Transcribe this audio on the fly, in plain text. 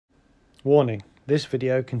Warning, this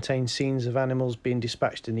video contains scenes of animals being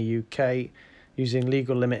dispatched in the UK using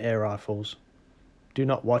legal limit air rifles. Do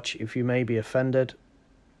not watch if you may be offended.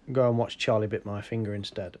 Go and watch Charlie Bit My Finger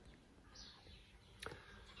instead.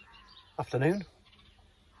 Afternoon.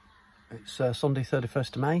 It's Sunday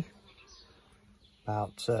 31st of May.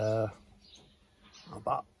 About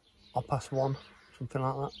 1:30, something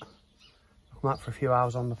like that. I've come out for a few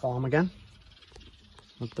hours on the farm again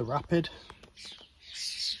with the Rapid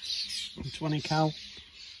 20 cal.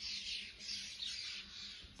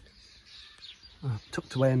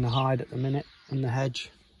 Tucked away in the hide at the minute, in the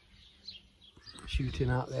hedge, shooting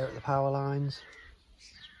out there at the power lines.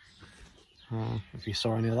 If you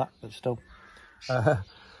saw any of that, but still.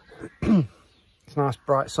 It's a nice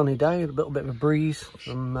bright sunny day, a little bit of a breeze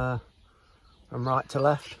from right to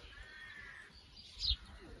left.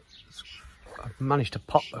 I've managed to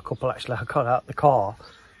pop a couple actually. I got out the car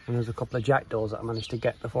and there's a couple of jackdaws that I managed to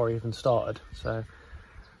get before I even started, so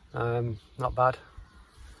not bad.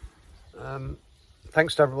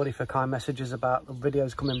 Thanks to everybody for kind messages about the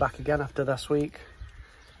videos coming back again after this week.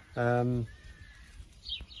 Been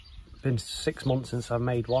 6 months since I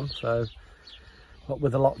made one, so what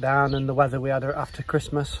with the lockdown and the weather we had after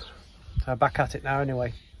Christmas, back at it now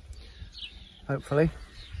anyway, hopefully.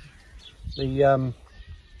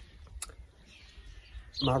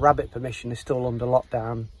 My rabbit permission is still under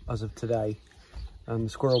lockdown as of today, and the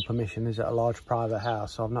squirrel permission is at a large private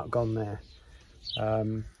house, so I've not gone there.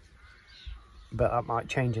 But that might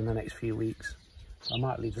change in the next few weeks. I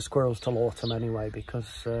might leave the squirrels till autumn anyway,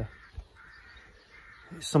 because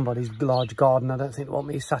it's somebody's large garden. I don't think they want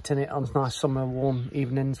me sat in it on nice summer warm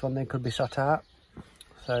evenings when they could be sat out.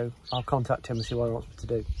 So I'll contact him and see what he wants me to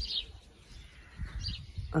do.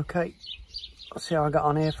 Okay, let's see how I got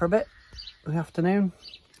on here for a bit in the afternoon.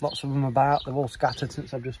 Lots of them about. They've all scattered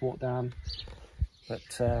since I've just walked down. But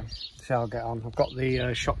see how I get on. I've got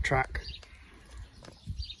the shock track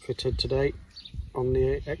fitted today on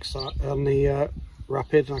the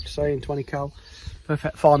Rapid, like I say, in 20 cal.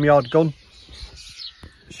 Perfect farmyard gun.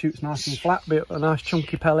 Shoots nice and flat, but a nice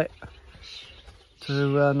chunky pellet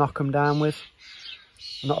to knock them down with.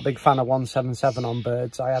 I'm not a big fan of 177 on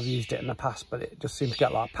birds. I have used it in the past, but it just seems to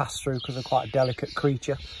get like pass through because they're quite a delicate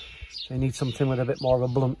creature. So you need something with a bit more of a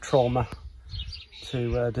blunt trauma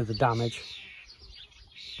to do the damage.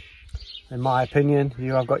 In my opinion,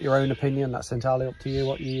 you have got your own opinion. That's entirely up to you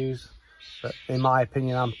what you use. But in my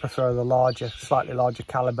opinion, I prefer the larger, slightly larger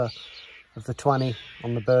caliber of the 20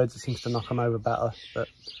 on the birds. It seems to knock them over better, but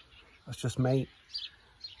that's just me.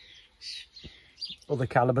 Other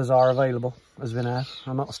calibers are available, as we know.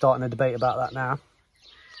 I'm not starting a debate about that now.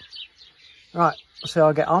 Right, let's see how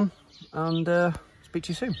I get on, and speak to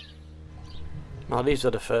you soon. Now, these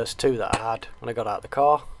are the first two that I had when I got out of the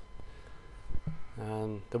car.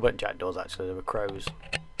 They weren't jackdaws actually, they were crows.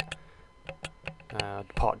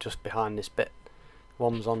 Parked just behind this bit.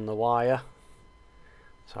 One was on the wire,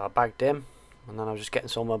 so I bagged him, and then I was just getting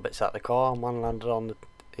some more bits out of the car, and one landed on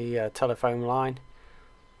the telephone line.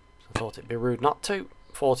 So I thought it'd be rude not to.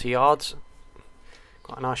 40 yards.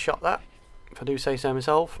 Quite a nice shot that, if I do say so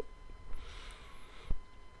myself.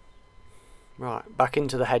 Right, back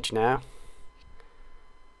into the hedge now.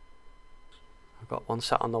 I've got one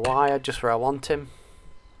sat on the wire just where I want him.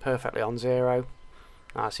 Perfectly on zero.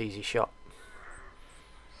 Nice easy shot.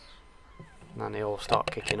 And then they all start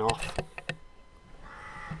kicking off.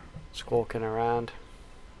 Squawking around.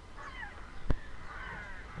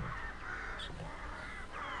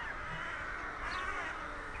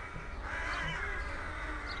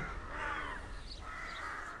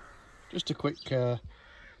 Just a quick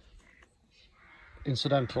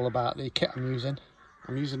incidental about the kit I'm using.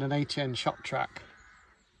 I'm using an ATN shock track,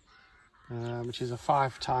 which is a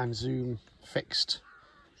 5x zoom fixed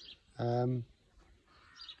hunting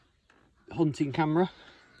camera.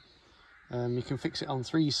 You can fix it on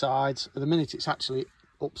 3 sides. At the minute it's actually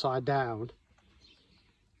upside down,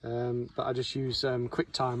 but I just use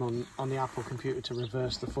QuickTime on the Apple computer to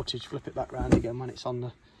reverse the footage, flip it back round again when it's on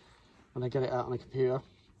the when I get it out on the computer.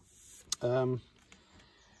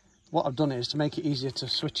 What I've done is, to make it easier to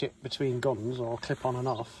switch it between guns or clip on and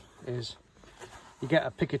off, is you get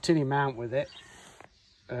a Picatinny mount with it,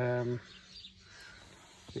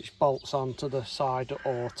 which bolts onto the side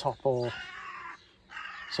or top, or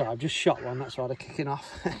so I've just shot one, that's why they're kicking off.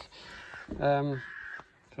 So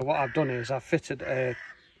what I've done is I've fitted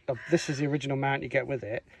this is the original mount you get with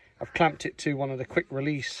it. I've clamped it to one of the quick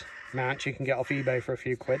release mounts you can get off eBay for a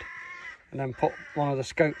few quid, and then put one of the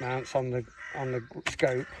scope mounts on the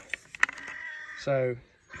scope, so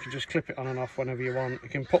you can just clip it on and off whenever you want. You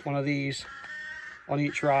can put one of these on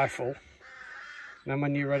each rifle, And then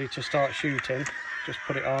when you're ready to start shooting, just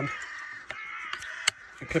put it on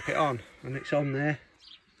and clip it on, and it's on there,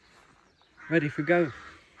 ready for go.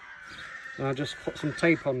 And I just put some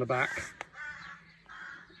tape on the back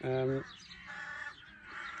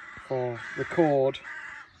for record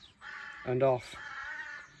and off,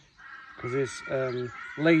 because there's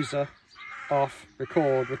laser off,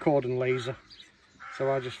 record and laser.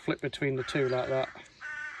 So I just flip between the two like that.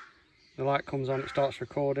 The light comes on, it starts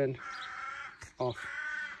recording, off.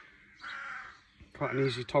 Quite an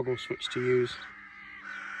easy toggle switch to use.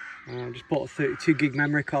 Just bought a 32 gig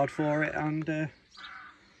memory card for it, and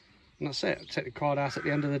that's it. Take the card out at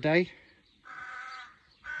the end of the day,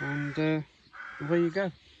 and there you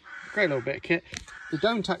go. Great little bit of kit. They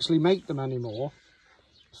don't actually make them anymore,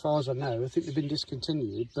 as far as I know. I think they've been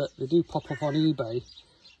discontinued, but they do pop up on eBay.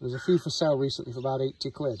 There's a few for sale recently for about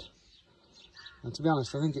 80 quid. And to be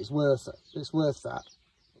honest, I think it's worth it. It's worth that,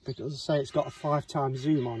 because as I say, it's got a 5x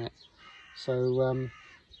zoom on it, so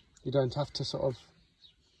you don't have to sort of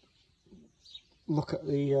look at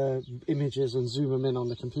the images and zoom them in on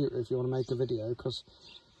the computer if you want to make a video, because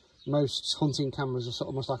most hunting cameras are sort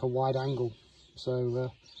of almost like a wide angle,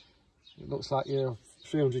 so it looks like you're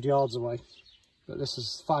 300 yards away, but this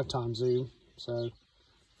is 5x zoom, so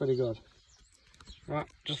pretty good. Right,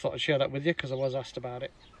 just thought I'd share that with you because I was asked about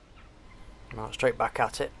it. Right, straight back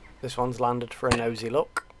at it. This one's landed for a nosy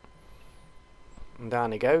look, and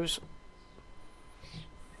down he goes.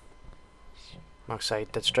 Like I say,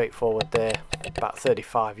 dead straight forward there, about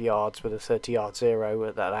 35 yards with a 30-yard zero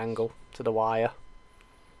at that angle to the wire.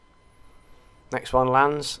 Next one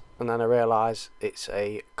lands, and then I realise it's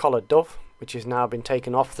a collared dove, which has now been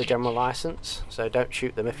taken off the general licence, so don't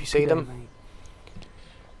shoot them if you see them.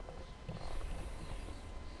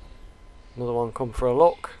 Another one come for a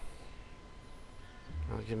look.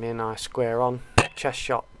 That'll give me a nice square on, chest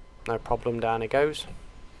shot, no problem, down it goes.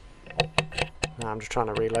 Now I'm just trying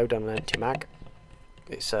to reload on an empty mag.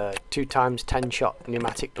 It's a 2x10 shot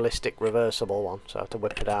pneumatic ballistic reversible one, so I have to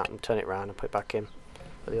whip it out and turn it around and put it back in.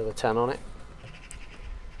 Put the other 10 on it.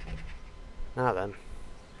 Now then,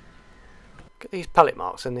 look at these pellet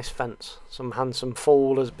marks in this fence. Some handsome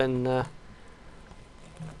fool has been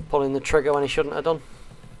pulling the trigger when he shouldn't have done.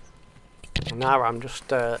 And now I'm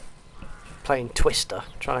just playing Twister,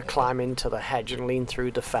 trying to climb into the hedge and lean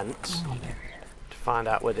through the fence to find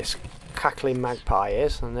out where this cackling magpie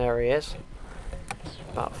is, and there he is.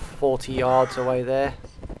 About 40 yards away there.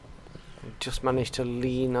 Just managed to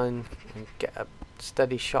lean on and get a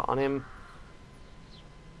steady shot on him.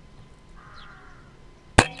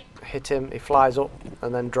 Hit him, he flies up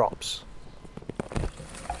and then drops.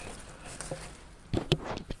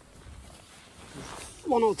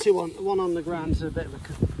 One or two on, one on the ground is a bit of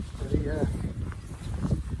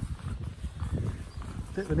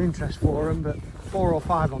an interest for him, but 4 or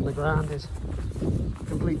 5 on the ground is a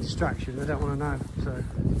complete distraction. They don't want to know, so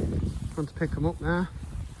I'm going to pick them up now.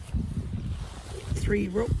 3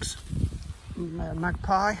 rooks,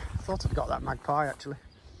 magpie. I thought I'd got that magpie actually.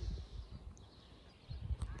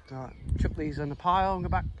 Right, chuck these in the pile and go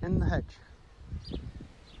back in the hedge.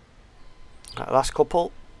 Right, last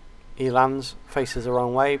couple, he lands, faces the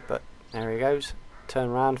wrong way, but there he goes. Turn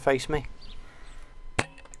around, face me.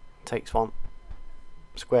 Takes one,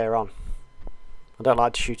 square on. I don't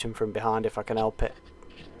like to shoot him from behind if I can help it.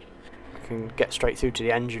 I can get straight through to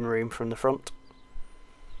the engine room from the front.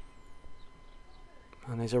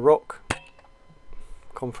 And there's a rook.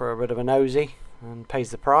 Come for a bit of a nosy and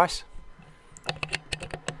pays the price.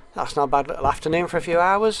 That's not a bad little afternoon for a few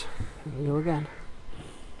hours. Here we go again.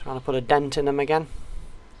 Trying to put a dent in them again.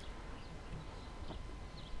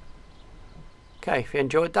 Okay, if you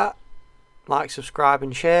enjoyed that, like, subscribe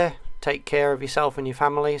and share. Take care of yourself and your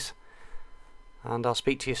families. And I'll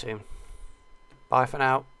speak to you soon. Bye for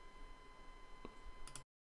now.